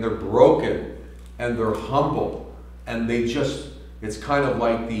they're broken and they're humble and they just, it's kind of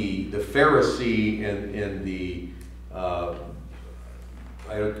like the Pharisee and the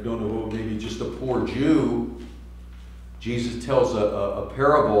I don't know, maybe just a poor Jew. Jesus tells a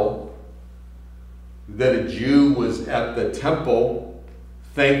parable that a Jew was at the temple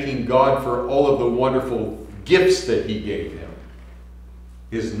thanking God for all of the wonderful gifts that he gave him.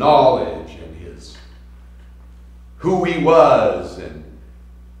 His knowledge and his who he was, and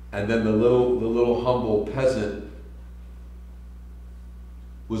then the little humble peasant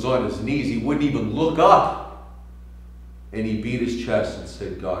was on his knees. He wouldn't even look up. And he beat his chest and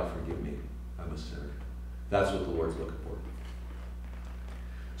said, God, forgive me. I'm a sinner. That's what the Lord's looking for.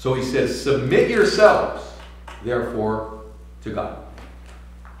 So he says, submit yourselves, therefore, to God.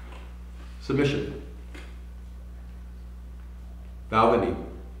 Submission. Bow the knee.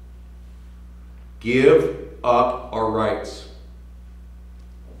 Give up our rights.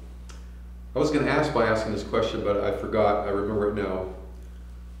 I was going to ask by asking this question, but I forgot. I remember it now.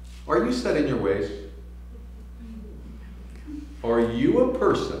 Are you set in your ways? Are you a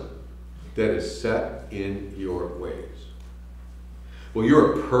person that is set in your ways? Well,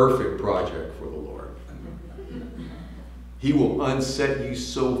 you're a perfect project for the Lord. He will unset you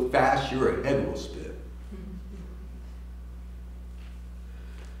so fast your head will spin.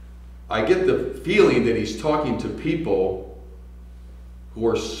 I get the feeling that he's talking to people who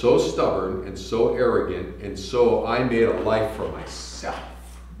are so stubborn and so arrogant and so I made a life for myself.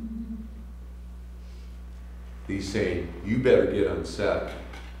 He's saying, you better get unset.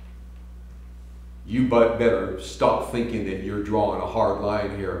 You better stop thinking that you're drawing a hard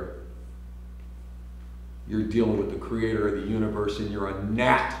line here. You're dealing with the creator of the universe and you're a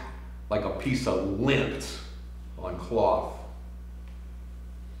gnat like a piece of lint on cloth.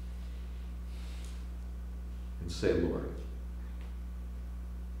 And say, Lord,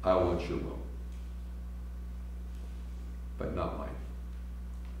 I want your will, but not mine.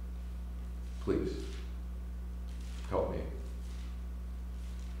 Please. Help me.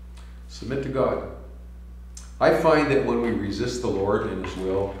 Submit to God. I find that when we resist the Lord and his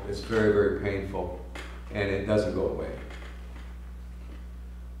will, it's very, very painful, and it doesn't go away.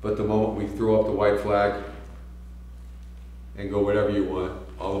 But the moment we throw up the white flag and go whatever you want,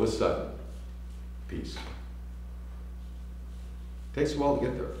 all of a sudden, peace. It takes a while to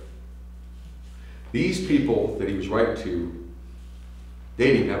get there. These people that he was writing to, they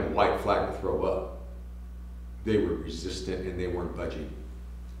didn't even have a white flag to throw up. They were resistant and they weren't budging.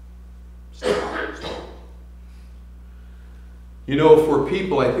 Stop. For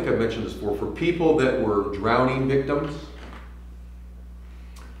people, I think I mentioned this before, for people that were drowning victims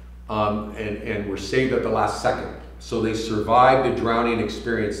and were saved at the last second, So they survived a drowning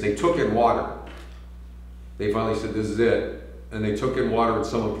experience. They took in water. They finally said, this is it. And they took in water and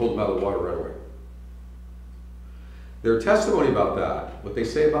someone pulled them out of the water right away. Their testimony about that, what they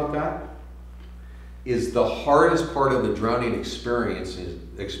say about that, is the hardest part of the drowning experience,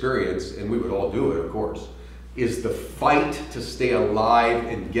 and we would all do it, of course, is the fight to stay alive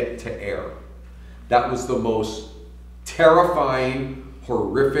and get to air. That was the most terrifying,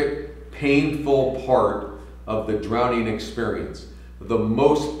 horrific, painful part of the drowning experience. The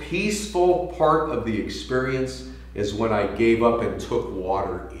most peaceful part of the experience is when I gave up and took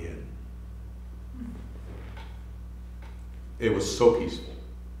water in. It was so peaceful.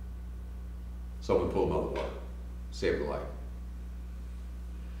 Someone pulled them out of the water, saved a life.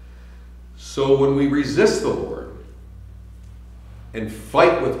 So when we resist the Lord and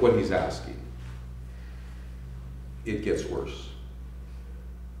fight with what he's asking, it gets worse.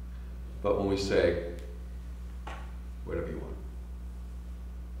 But when we say, whatever you want,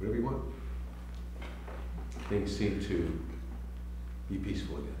 whatever you want, things seem to be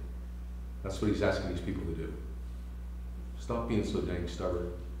peaceful again. That's what he's asking these people to do. Stop being so dang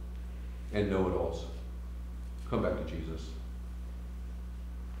stubborn and know-it-alls. Come back to Jesus.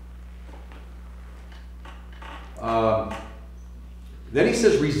 Then he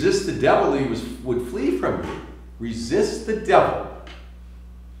says, resist the devil, he would flee from you. Resist the devil.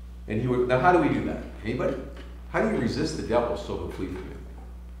 And he would. Now, how do we do that? Anybody? How do you resist the devil so he'll flee from you?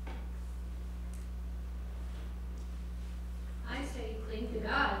 I say cling to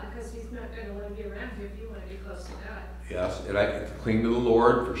God, because he's not going to let you around here if you want to be close to God. Yes, and I cling to the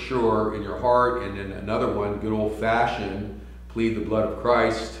Lord for sure in your heart. And then another one, good old-fashioned, plead the blood of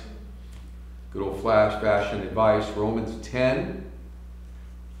Christ. Good old-fashioned advice, Romans 10.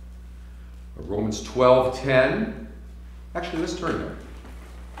 Or Romans 12:10. Actually, let's turn there.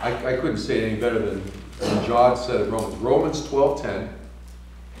 I couldn't say it any better than John said in Romans. Romans 12:10.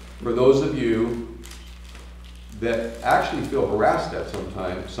 For those of you that actually feel harassed at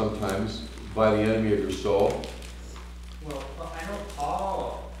sometimes by the enemy of your soul. Well, I know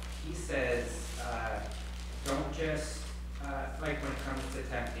Paul, he says, don't just, like when it comes to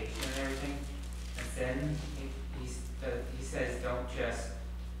temptation and everything, and sin, he says don't just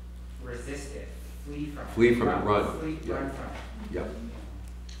resist it, flee from it. Flee from it, run. Run from it. Yep.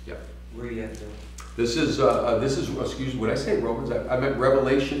 Yep. Where are you at, Bill? This is, excuse me, when I say Romans, I meant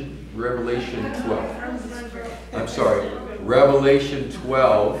Revelation 12. I'm sorry, Revelation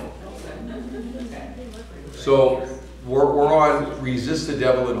 12. So, we're on resist the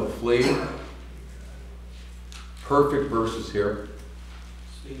devil and he'll flee. Perfect verses here.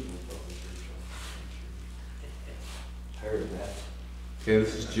 I heard that. Okay,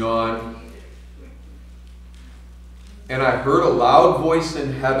 this is John. And I heard a loud voice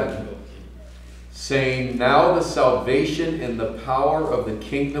in heaven saying, now the salvation and the power of the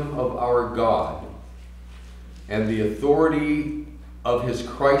kingdom of our God and the authority of his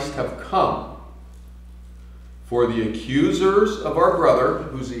Christ have come. For the accusers of our brother,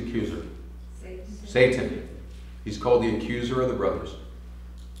 who's the accuser? Satan. He's called the accuser of the brothers.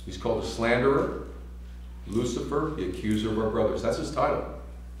 He's called a slanderer, Lucifer, the accuser of our brothers. That's his title.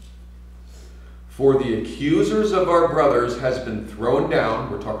 For the accusers of our brothers has been thrown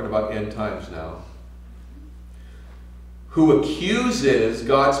down. We're talking about end times now. Who accuses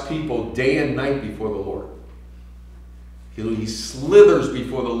God's people day and night before the Lord. He slithers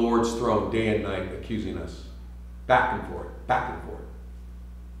before the Lord's throne day and night, accusing us. Back and forth, back and forth.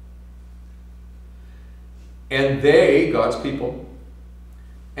 And they, God's people,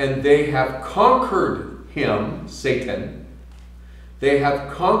 and they have conquered him, Satan. They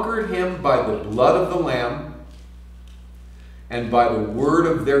have conquered him by the blood of the Lamb and by the word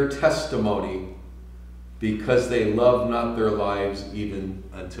of their testimony, because they love not their lives even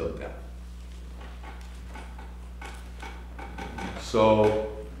until death. So,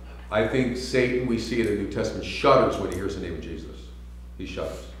 I think Satan, we see it in the New Testament, shudders when he hears the name of Jesus. He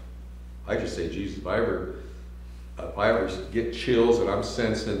shudders. I just say Jesus. If I ever get chills and I'm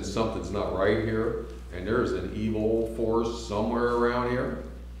sensing something's not right here, and there's an evil force somewhere around here,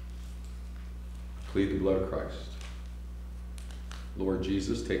 plead the blood of Christ. Lord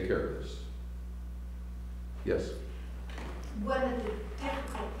Jesus, take care of this. Yes? One of the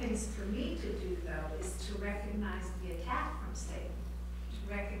difficult things for me to do, though, is to recognize the attack from Satan.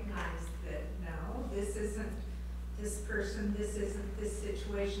 To recognize that, no, this isn't this person, this isn't this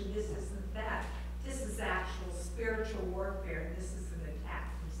situation, this isn't that. This is actual spiritual warfare. This is an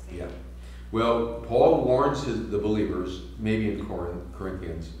attack from Satan. Yeah. Well, Paul warns the believers, maybe in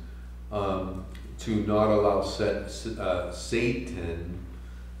Corinthians, to not allow Satan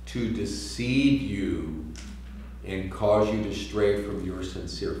to deceive you and cause you to stray from your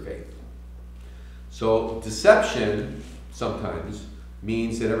sincere faith. So deception sometimes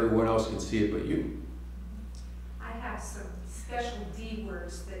means that everyone else can see it but you. I have some special D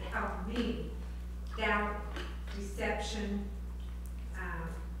words that help me. Doubt, deception,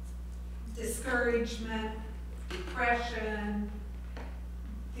 discouragement, depression,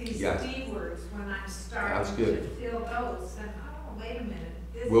 these Yes. D words, when I'm That's starting good. to feel those, and oh, wait a minute.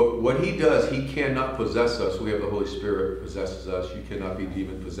 This, Well, what he does, he cannot possess us. We have the Holy Spirit possesses us. You cannot be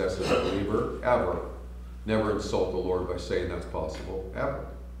demon possessed as a believer, ever. Never insult the Lord by saying that's possible, ever.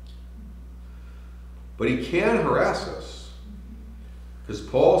 But he can harass us. Because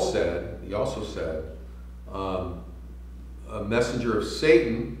Paul said, he also said, a messenger of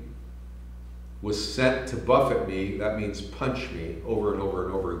Satan was sent to buffet me, that means punch me, over and over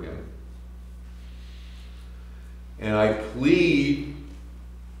and over again. And I plead,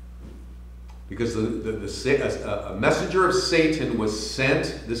 because a messenger of Satan was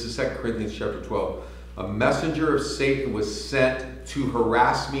sent, this is 2 Corinthians chapter 12, a messenger of Satan was sent to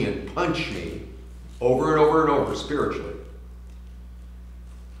harass me and punch me over and over and over spiritually.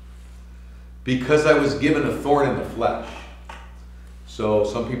 Because I was given a thorn in the flesh. So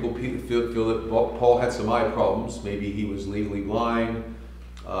some people feel that Paul had some eye problems. Maybe he was legally blind.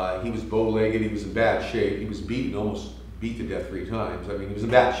 He was bow-legged. He was in bad shape. He was beaten, almost beat to death 3 times. I mean, he was in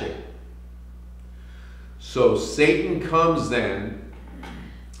bad shape. So Satan comes then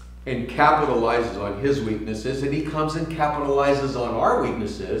and capitalizes on his weaknesses, and he comes and capitalizes on our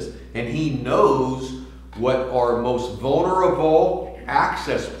weaknesses, and he knows what our most vulnerable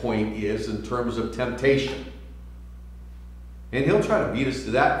access point is in terms of temptation. And he'll try to beat us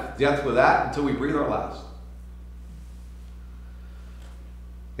to death with that until we breathe our last.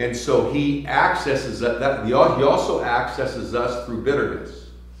 And so he accesses that. He also accesses us through bitterness.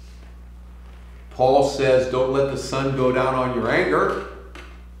 Paul says, don't let the sun go down on your anger.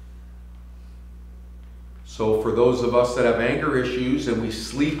 So for those of us that have anger issues and we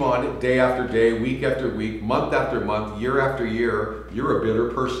sleep on it day after day, week after week, month after month, year after year, you're a bitter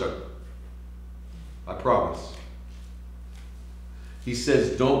person. I promise. He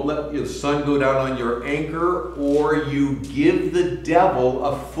says, don't let the sun go down on your anger, or you give the devil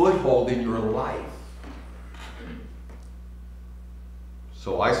a foothold in your life.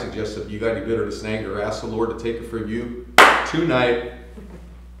 So I suggest if you got any bitterness and anger, ask the Lord to take it from you tonight.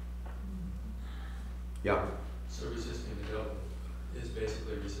 Yeah. So resisting the devil is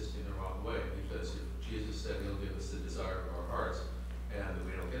basically resisting the wrong way, because Jesus said he'll give us the desire of our hearts, and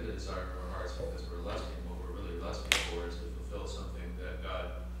we don't get the desire of our hearts because we're lusting. What we're really lusting for is to fulfill something that God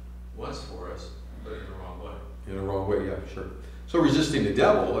wants for us, but in the wrong way. In the wrong way, yeah, sure. So resisting the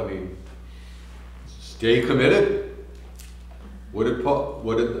devil, I mean, stay committed. What did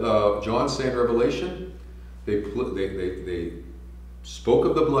John say in Revelation? They spoke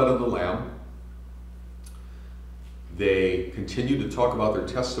of the blood of the Lamb. They continued to talk about their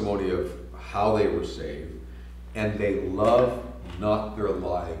testimony of how they were saved, and they loved not their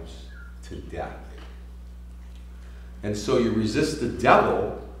lives to death. And so you resist the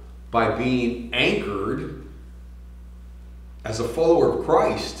devil by being anchored as a follower of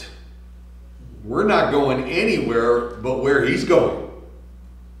Christ. We're not going anywhere but where he's going.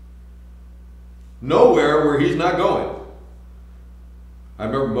 Nowhere where he's not going. I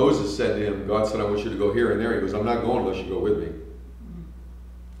remember Moses said to him, God said, I want you to go here and there. He goes, I'm not going unless you go with me.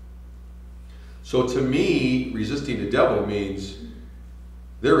 So to me, resisting the devil means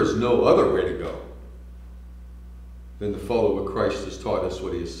there is no other way to go than to follow what Christ has taught us,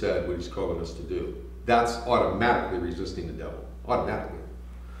 what he has said, what he's calling us to do. That's automatically resisting the devil. Automatically.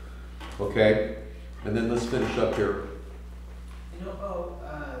 Okay? And then let's finish up here. You know,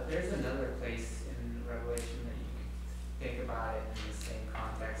 there's another place in Revelation that you can think about it in the same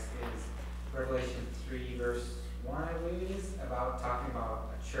context. Is Revelation 3 verse 1, I believe it is, about talking about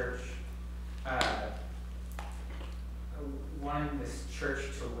a church, wanting this church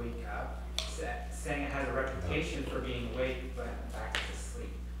to wake up, saying it has a reputation for being awake, but in fact it's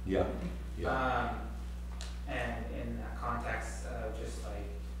asleep. Yeah. Yeah. And in that context of just like,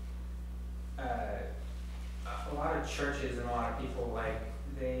 a lot of churches and a lot of people, like,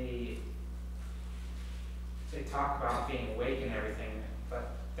 they talk about being awake and everything,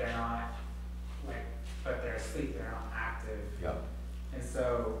 but they're not, like, but they're asleep, they're not active. Yeah. And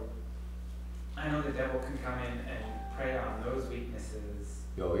so, I know the devil can come in and prey on those weaknesses.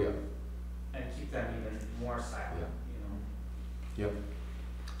 Oh, yeah. And keep them even more silent, you know? Yep.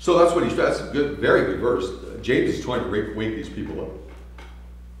 So that's what that's a good, very good verse. James is trying to wake these people up.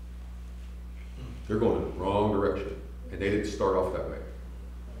 They're going in the wrong direction, and they didn't start off that way.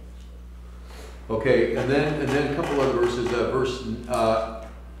 Okay, and then a couple other verses.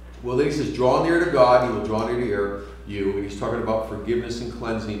 Well, then he says, draw near to God, he will draw near to you. And he's talking about forgiveness and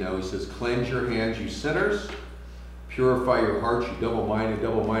cleansing now. He says, cleanse your hands, you sinners. Purify your hearts, you double-minded.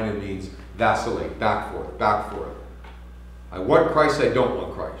 Double-minded means vacillate, back forth, back forth. I want Christ, I don't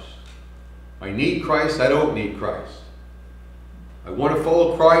want Christ. I need Christ, I don't need Christ. I want to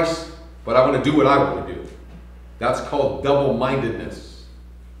follow Christ, but I want to do what I want to do. That's called double-mindedness.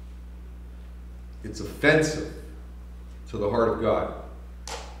 It's offensive to the heart of God.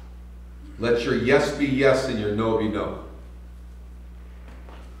 Let your yes be yes and your no be no.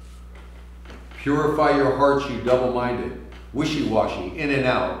 Purify your hearts, you double-minded. Wishy-washy, in and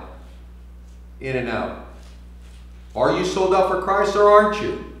out. In and out. Are you sold out for Christ or aren't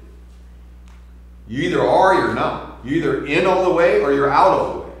you? You either are or you're not. You're either in all the way or you're out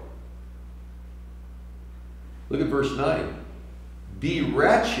all the way. Look at verse 9. Be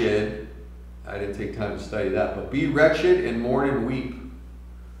wretched. I didn't take time to study that, but be wretched and mourn and weep.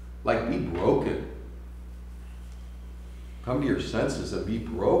 Like be broken. Come to your senses and be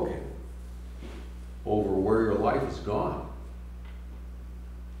broken over where your life is gone.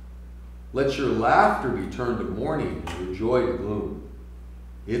 Let your laughter be turned to mourning and your joy to gloom.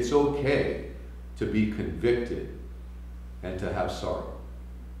 It's okay to be convicted and to have sorrow.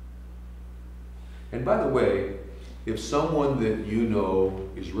 And by the way, if someone that you know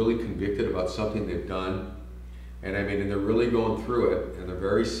is really convicted about something they've done, and they're really going through it, and they're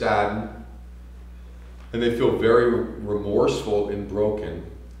very saddened, and they feel very remorseful and broken,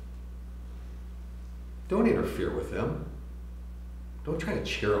 don't interfere with them. Don't try to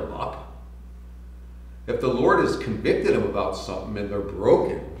cheer them up. If the Lord has convicted them about something and they're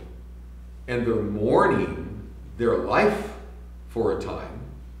broken, and they're mourning their life for a time,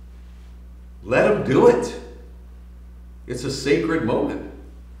 let them do it. It's a sacred moment.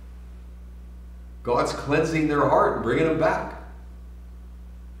 God's cleansing their heart and bringing them back.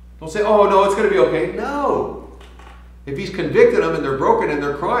 Don't say, oh no, it's going to be okay. No. If he's convicted them and they're broken and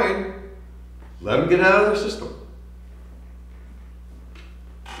they're crying, let them get it out of their system.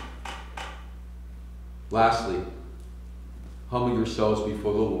 Lastly, humble yourselves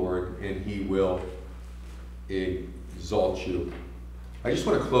before the Lord and he will exalt you. I just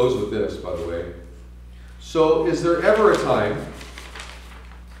want to close with this, by the way. So is there ever a time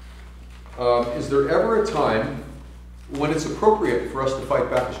when it's appropriate for us to fight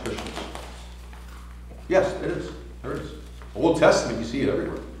back as Christians? Yes, it is. There is. Old Testament, you see it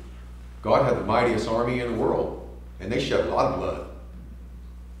everywhere. God had the mightiest army in the world, and they shed a lot of blood.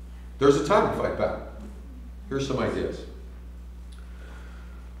 There's a time to fight back. Here's some ideas.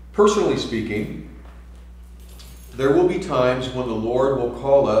 Personally speaking, there will be times when the Lord will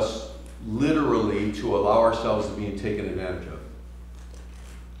call us literally to allow ourselves to be taken advantage of.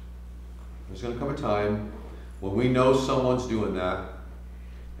 There's going to come a time when we know someone's doing that,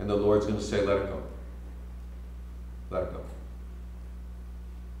 and the Lord's going to say, let it go. Let it go.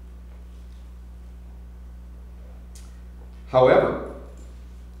 However,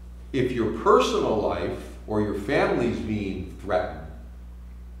 if your personal life or your family's being threatened,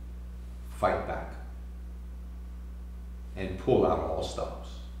 fight back and pull out all stops.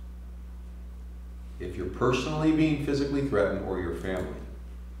 If you're personally being physically threatened or your family,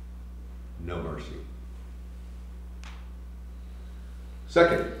 no mercy.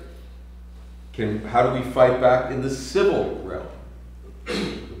 Second, how do we fight back in the civil realm,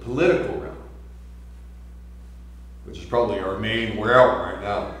 the political realm, which is probably our main realm right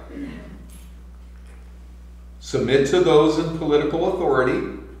now? Submit to those in political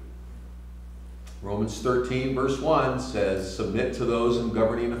authority. Romans 13 verse 1 says, submit to those in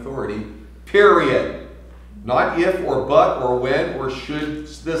governing authority, period. Not if or but or when or should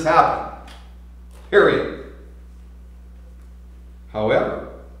this happen. Period. However,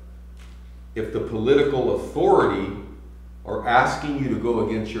 if the political authority are asking you to go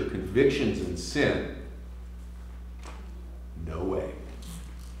against your convictions in sin, no way.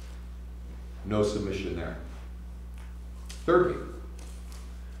 No submission there. Thirdly,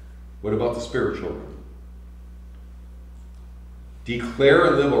 what about the spiritual realm? Declare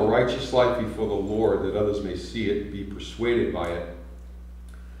and live a righteous life before the Lord that others may see it and be persuaded by it.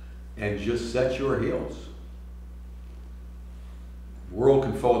 And just set your heels. The world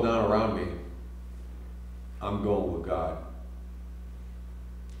can fall down around me. I'm going with God.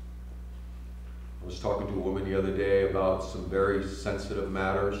 I was talking to a woman the other day about some very sensitive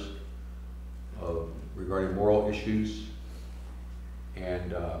matters regarding moral issues.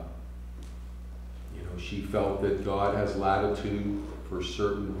 And she felt that God has latitude for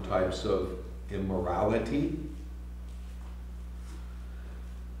certain types of immorality.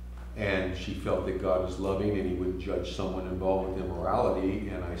 And she felt that God was loving and he wouldn't judge someone involved with immorality.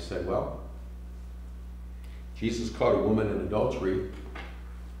 And I said, well, Jesus caught a woman in adultery.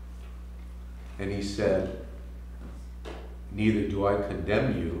 And he said, neither do I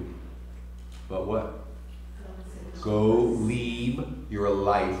condemn you, but what? Go leave your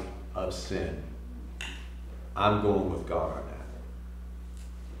life of sin. I'm going with God on that.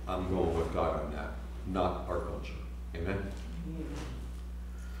 I'm going with God on that, not our culture. Amen?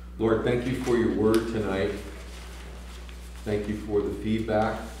 Lord, thank you for your word tonight. Thank you for the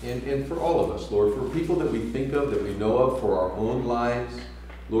feedback. And for all of us, Lord, for people that we think of, that we know of, for our own lives,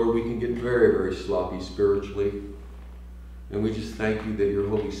 Lord, we can get very, very sloppy spiritually. And we just thank you that your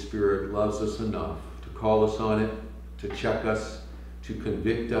Holy Spirit loves us enough to call us on it, to check us, to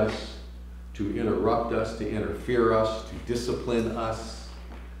convict us, to interrupt us, to interfere us, to discipline us.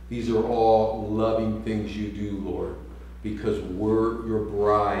 These are all loving things you do, Lord, because we're your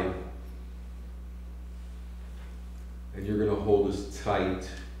bride. And you're going to hold us tight.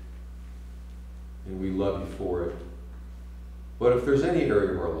 And we love you for it. But if there's any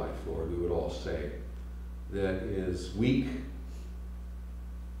area of our life, Lord, we would all say that is weak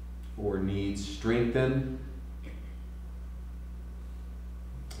or needs strengthened,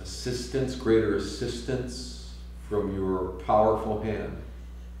 assistance, greater assistance from your powerful hand,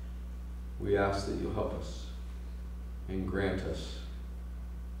 we ask that you'll help us and grant us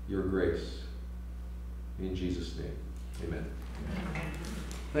your grace. In Jesus' name, amen.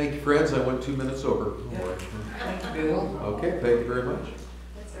 Thank you, friends. I went 2 minutes over. Thank you. Okay, thank you very much.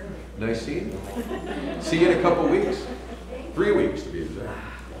 Nice seeing you. See you in a couple weeks. 3 weeks to be exact.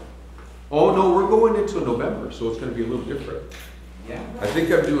 Oh no, we're going into November, so it's going to be a little different. Yeah. I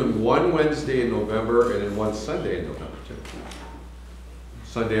think I'm doing one Wednesday in November and then one Sunday in November too.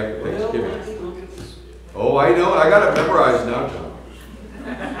 Sunday after Thanksgiving. Oh, I know. I got it memorized now, John.